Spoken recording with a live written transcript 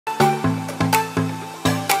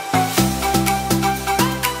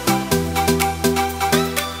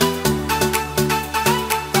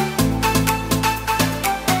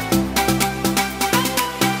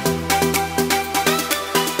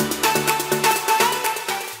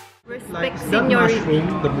like seniority.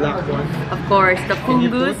 mushroom, the black one. Of course, the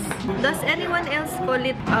fungus. Does anyone else call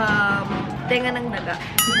it tenga ng daga?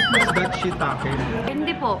 Is that shiitake?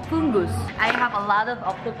 Hindi po, fungus. I have a lot of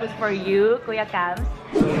octopus for you, Kuya Cams.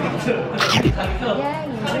 Yeah.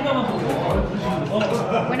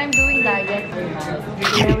 When I'm doing diet,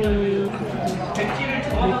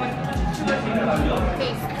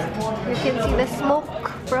 you can see the smoke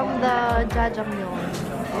from the Jajangmyeon.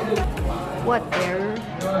 What there?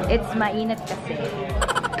 It's mainit kasi.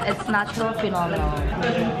 It's natural phenomenon.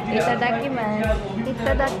 Itadakimasu.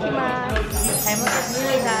 Itadakimasu.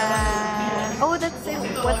 Oh, that's it.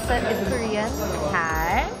 What's that in Korean?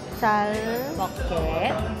 Sal.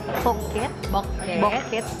 Bokket.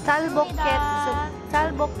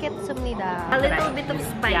 Bokket sumnida. A little bit of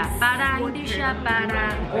spice. Yeah, para hindi siya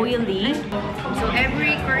para oily. So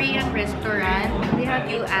every Korean restaurant, they have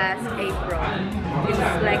you as a prawn. It's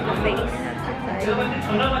like a face.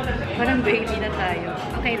 Parang baby na tayo.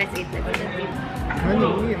 Okay, let's eat.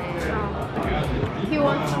 Honey. He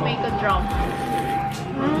wants to make a drum.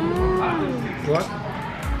 What?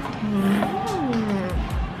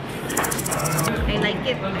 I like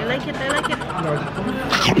it.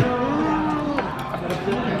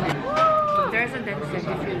 There's a density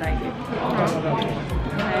if you like it.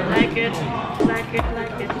 I like it.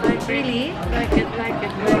 Really? Like it.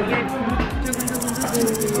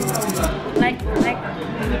 Like.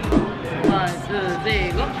 1, 2,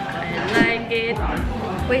 3, go. I like it.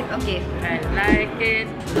 Wait, okay. I like it.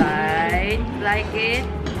 Like it.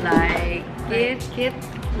 Like.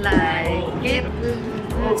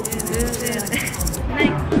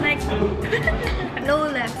 No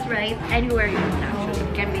left, right? Anywhere you want actually.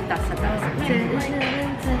 It can be tasa.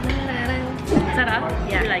 Sarap?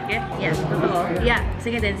 Yeah. You like it? Yes. Yeah.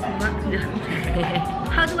 Sige, dance.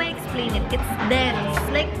 How do I explain it? It's dense.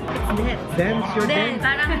 Like, it's dense. Dance? You're dense?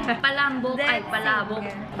 Parang palambok. Ay, palabok.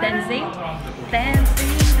 Dancing.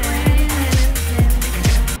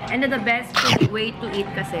 And then the best way to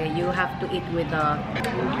eat kasi, you have to eat with the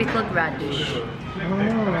pickled radish. Oh,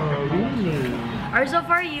 really? Also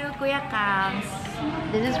for you, Kuya Kams.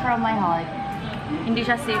 This is from my heart. Hindi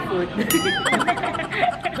siya seafood.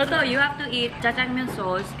 So, you have to eat jajangmyeon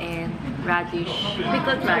sauce and radish,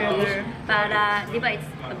 pickled radish. Para, di ba, it's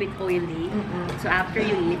a bit oily. So, after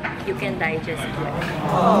you eat, you can digest it.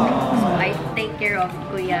 So, I take care of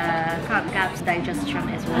Kuya Kam's digestion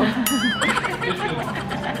as well.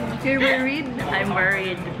 You're worried? I'm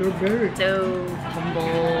worried. You're very. So,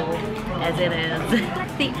 humble as it is.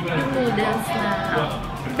 Think yung noodles na.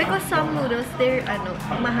 Because some noodles, they're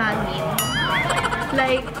mahangin.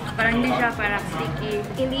 Like, parang hindi siya parang sticky.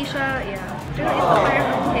 Hindi siya, yeah. Pero ito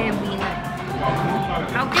parang heavy na.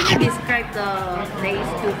 How can you describe the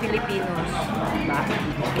taste to Filipinos? Diba?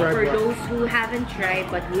 For those who haven't tried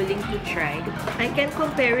but willing to try, I can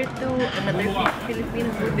compare it to another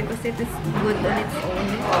Filipino food because it is good on its own.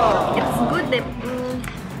 It's good.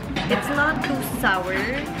 It's not too sour,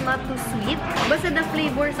 not too sweet. Basta the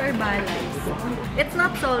flavors are balanced. It's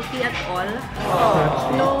not salty at all.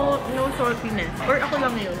 No saltiness. Or ako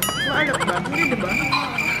lang yun. Maalat ba? Hindi, diba?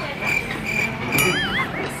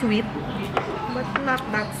 Sweet. But not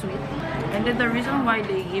that sweet. And then the reason why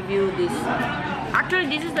they give you this... Actually,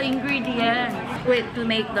 this is the ingredient. Wait, to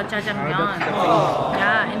make the jajangmyeon.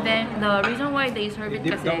 Yeah, and then the reason why they serve it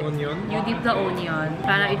kasi you dip the onion.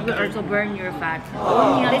 Para it will also burn your fat.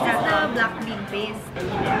 Onion. This is the black bean paste.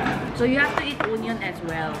 So you have to eat onion as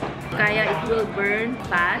well. Kaya it will burn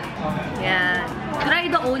fat. Yeah. Try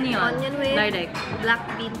the onion. Onion with direct black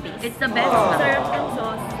bean paste. It's the best. Sarap yung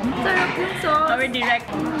sauce. Sarap yung sauce. Or direct.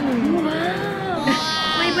 Wow!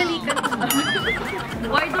 May balikan.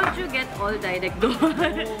 Why don't you get all direct doon?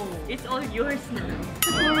 It's all yours na.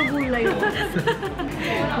 Puro gulay.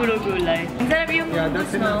 Puro gulay. Ang sarap yung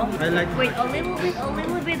munggus, no? I like. Wait, a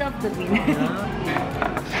little bit of the bean.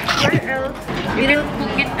 Where else? You can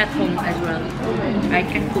cook it at home as well. I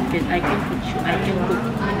can cook it. I can cook.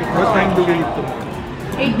 What time do you eat tomorrow?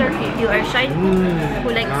 8:30. You are shy. Who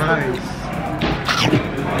likes food?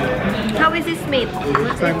 How is this made?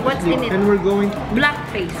 What's in it? And we're going black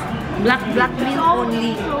paste. Black bean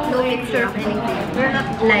only. No mixture of anything. We're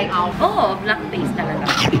not like black paste talaga.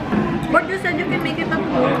 But you said you can make it at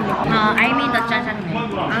home. I mean the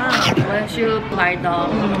jajangmyeon. Once you buy the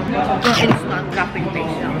instant wrapping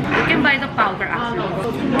paste. You can buy the powder actually.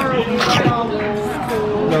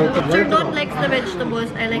 Sir don't likes the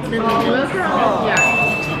vegetables. I like the noodles.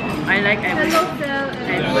 Yeah. I like everything.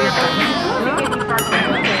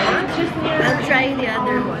 I'll try the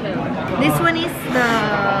other one. This one is the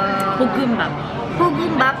볶음밥.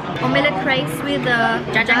 Bogumbap, omelette rice with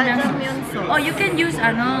Jajangmyeon sauce. Oh, you can use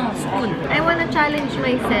spoon. I wanna challenge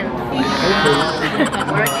myself.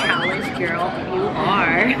 You're a challenge girl. You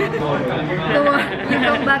are. To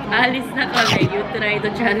come back. Alis na kami. You try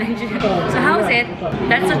the challenge. So how's it?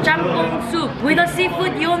 That's a jangmyeon soup with a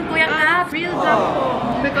seafood yun, Kuya Caps. Real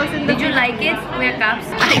jumbo. Because in the Did you like it, Kuya Caps?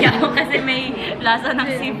 Ayaw kasi may lasa ng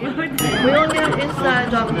seafood. we only have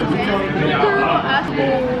inside jumbo.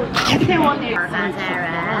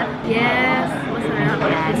 Masarap. Yes.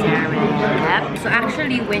 Masarap. So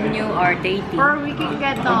actually, when you are dating, Or we can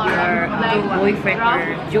get your boyfriend or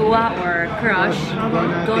jowa or crush,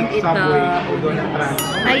 don't eat the onions.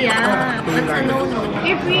 Yeah. That's a no-no.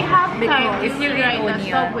 If we have time, If you eat ride the onion,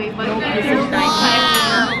 subway, but no if kissing you don't time.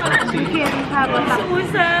 have, we can have a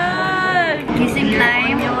Susan! Kissing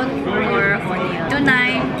time or onion.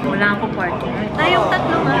 Tonight, wala akong party. Tayong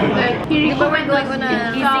tatlo nga. He Di ba we're recommended going on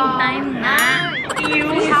a... Kissing time na.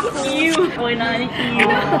 Ew! Uy, na ew.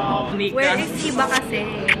 Where is he ba kasi?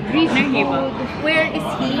 Where is he? Where is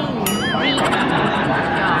he?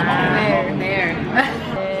 There.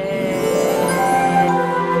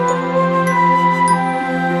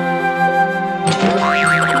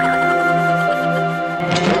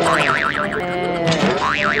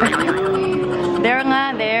 There nga,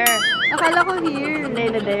 there. Akala ko here.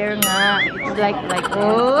 There nga. Like,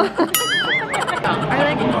 oh. I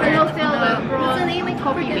like it. What's the name? I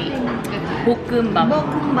forget. Bokumbap.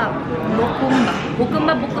 Bokumbap. Bokumbap.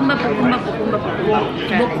 Bokumbap. Bokumbap.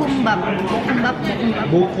 Bukumbak. Bokumbap.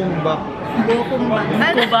 Bokumbap.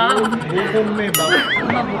 Bukumbebak.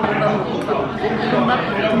 Bokumbap.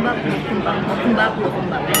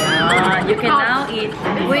 You can now eat.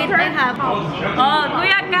 Wait, I have. Oh,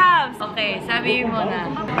 Kuya Caps! Okay, sabi mo na.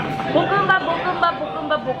 Bokumbap.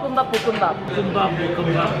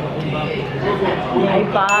 Ay,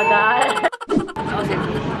 bagal.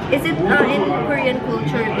 Is it in Korean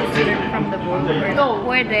culture to serve from the bowl? Or No,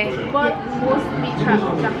 Pwede. but mostly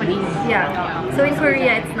Japanese. Yeah. So in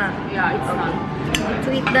Korea, it's not. Yeah, it's not.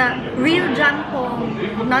 To eat the real jangpong,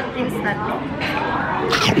 not instant.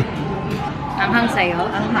 Anghang sa'yo?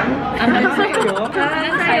 Anghang. Anghang sa'yo?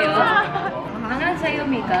 Anghang sa'yo. Anghang sa'yo,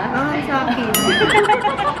 Mika? Anghang sa akin.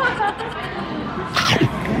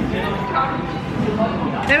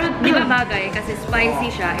 Pero di ba bagay? Kasi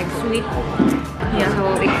spicy siya and sweet. Yeah, so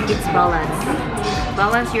it's balance.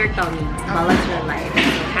 Balance your tummy. Balance your life. So,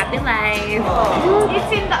 happy life!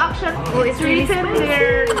 It's in the action. Oh, it's really written spicy.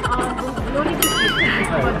 there. No need to eat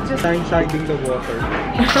it, but just Siding the water.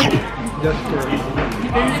 Just for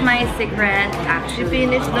This is my secret action.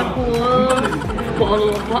 Finish the pool.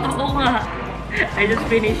 Polo. Oo nga. I just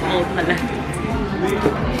finished all pala.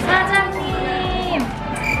 Jajangmyeon!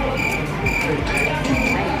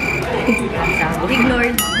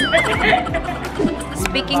 Ignored.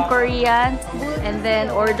 Speaking Korean and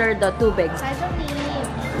then order the tubig. Jajangmyeon.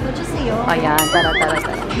 What you say? Ayan, tara.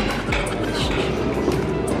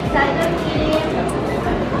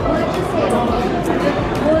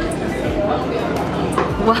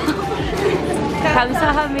 Wow!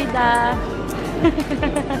 감사합니다.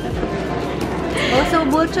 Also,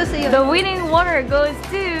 bulcho sa'yo. The winning water goes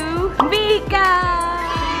to Mika!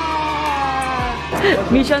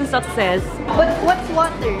 Mission success. What's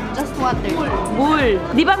water? Just water. Mul.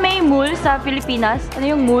 Di ba may mul sa Pilipinas? Ano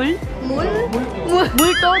yung mul? Mul?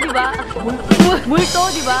 Multo, di ba? Multo,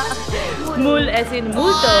 di ba? Mul as in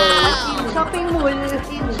multo. Shopping mall.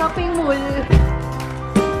 In shopping mall.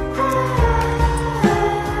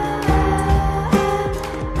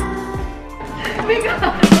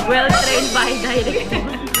 Well trained by direct.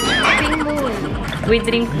 Shopping mall. We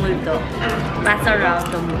drink multo. Pass around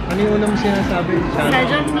the mul. ano yung unang sinasabi?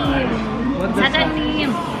 Jajangmyeon. What does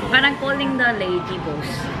Jajangmyeon. Parang calling the lady boss.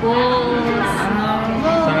 Boss.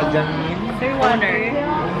 Jajangmyeon? Sir Warner.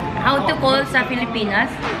 How to call sa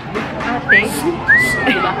Pilipinas? Ate.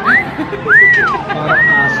 Diba? Parang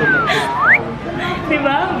aso na.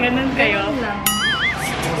 Diba? Ganun kayo.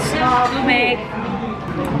 Tumeg.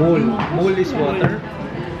 Mul. Mul is water.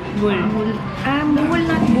 Mul. Mul,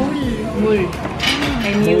 not bull. Mul.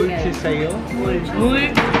 And you Mul si sayo. Mul. Mul.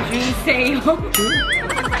 Juseyo.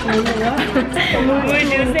 Mul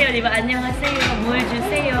juseyo. Diba? Annyeonghaseyo. Mul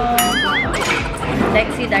juseyo.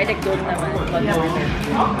 Lexi, direct doon naman.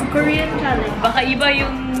 Korean challenge. Baka iba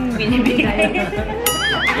yung binibigay.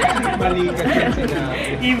 Mali ka siya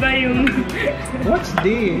sinabi. Iba yung... What's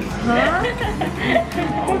this? Huh?